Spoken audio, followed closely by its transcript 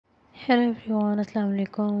Hello everyone, Assalamu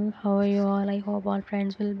alaikum. How are you all? I hope all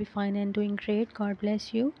friends will be fine and doing great. God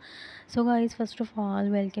bless you. So guys, first of all,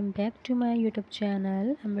 welcome back to my YouTube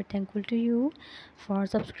channel. I'm very thankful to you for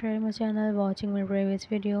subscribing my channel, watching my previous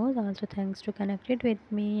videos. Also thanks to connected with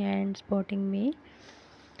me and supporting me.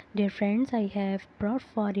 Dear friends, I have brought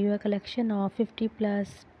for you a collection of 50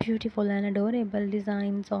 plus beautiful and adorable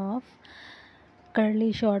designs of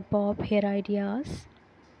curly short bob hair ideas.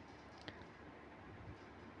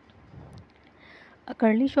 A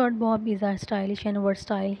curly short bob is a stylish and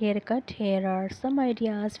versatile haircut. Here are some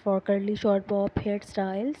ideas for curly short bob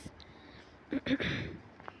hairstyles. In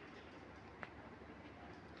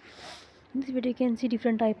this video you can see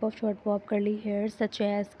different type of short bob curly hairs such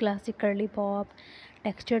as classic curly bob,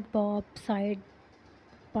 textured bob, side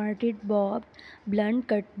parted bob, blunt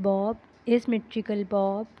cut bob, asymmetrical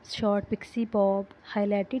bob, short pixie bob,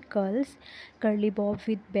 highlighted curls, curly bob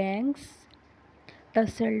with bangs,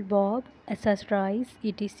 tousled bob, accessorize,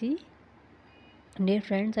 etc. Dear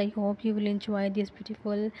friends, I hope you will enjoy these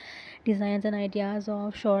beautiful designs and ideas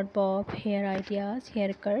of short bob hair ideas,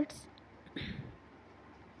 haircuts.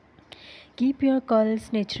 Keep your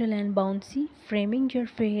curls natural and bouncy, framing your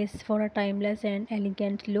face for a timeless and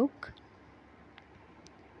elegant look.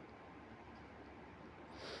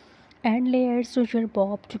 Add layers to your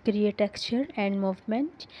bob to create texture and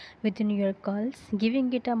movement within your curls,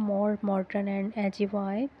 giving it a more modern and edgy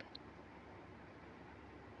vibe.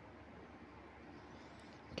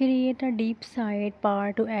 Create a deep side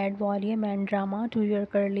part to add volume and drama to your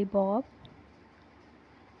curly bob.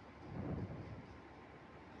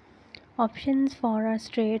 Options for a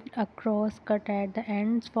straight across cut at the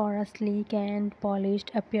ends for a sleek and polished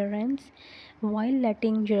appearance while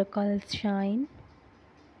letting your curls shine.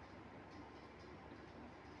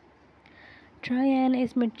 Try an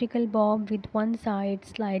asymmetrical bob with one side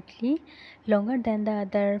slightly longer than the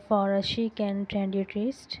other for a chic and trendy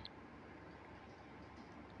twist.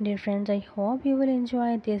 Dear friends, I hope you will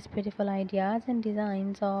enjoy these beautiful ideas and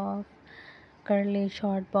designs of curly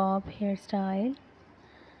short bob hairstyle.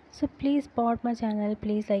 So please support my channel,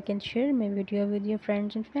 please like and share my video with your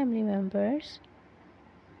friends and family members.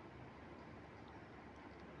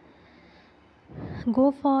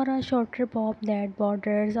 Go for a shorter bob that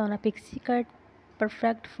borders on a pixie cut,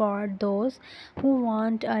 perfect for those who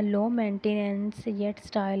want a low maintenance yet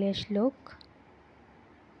stylish look.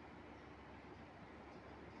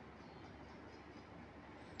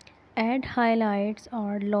 Add highlights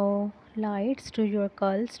or low lights to your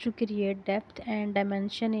curls to create depth and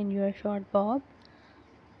dimension in your short bob.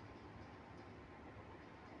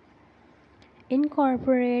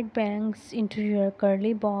 Incorporate bangs into your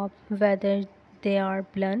curly bob, whether they are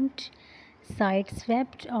blunt, side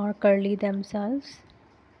swept, or curly themselves.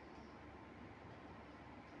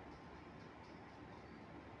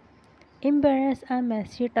 Embrace a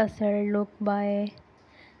messy tussle look by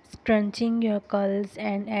scrunching your curls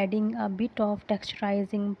and adding a bit of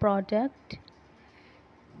texturizing product.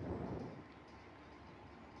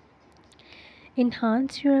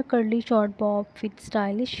 Enhance your curly short bob with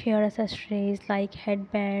stylish hair accessories like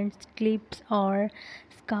headbands, clips, or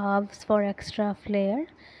scarves for extra flair.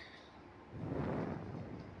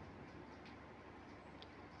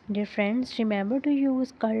 Dear friends, remember to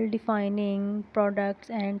use curl defining products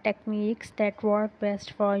and techniques that work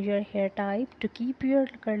best for your hair type to keep your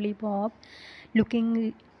curly bob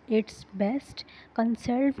looking its best.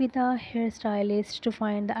 Consult with a hairstylist to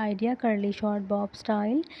find the ideal curly short bob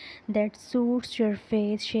style that suits your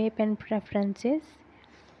face shape and preferences.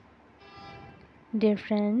 Dear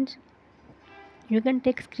friends, you can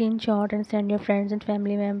take screenshot and send your friends and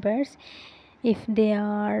family members if they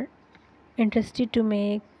are interested to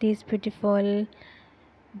make these beautiful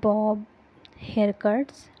bob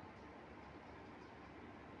haircuts.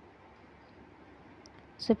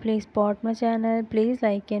 So please support my channel, please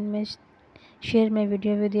like and share my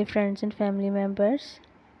video with your friends and family members.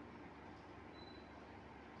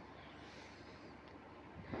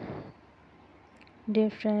 Dear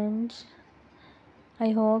friends, I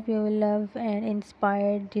hope you will love and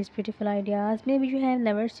inspire these beautiful ideas. Maybe you have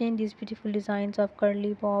never seen these beautiful designs of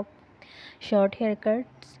curly bob short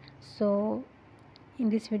haircuts. So in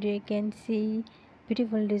this video you can see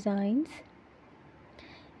beautiful designs.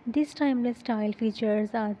 This timeless style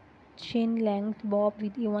features a chin length bob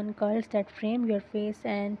with even curls that frame your face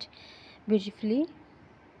and beautifully.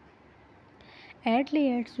 Add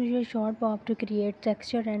layers to your short bob to create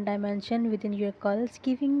texture and dimension within your curls,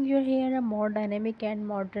 giving your hair a more dynamic and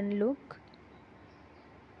modern look.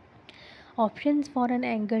 Options for an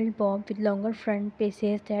angled bob with longer front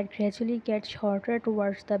pieces that gradually get shorter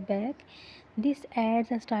towards the back. This adds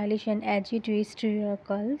a stylish and edgy twist to your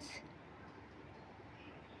curls.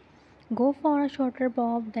 Go for a shorter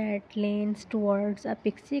bob that leans towards a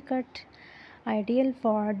pixie cut, ideal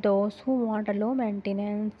for those who want a low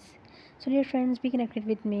maintenance. So, dear friends, be connected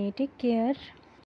with me. Take care.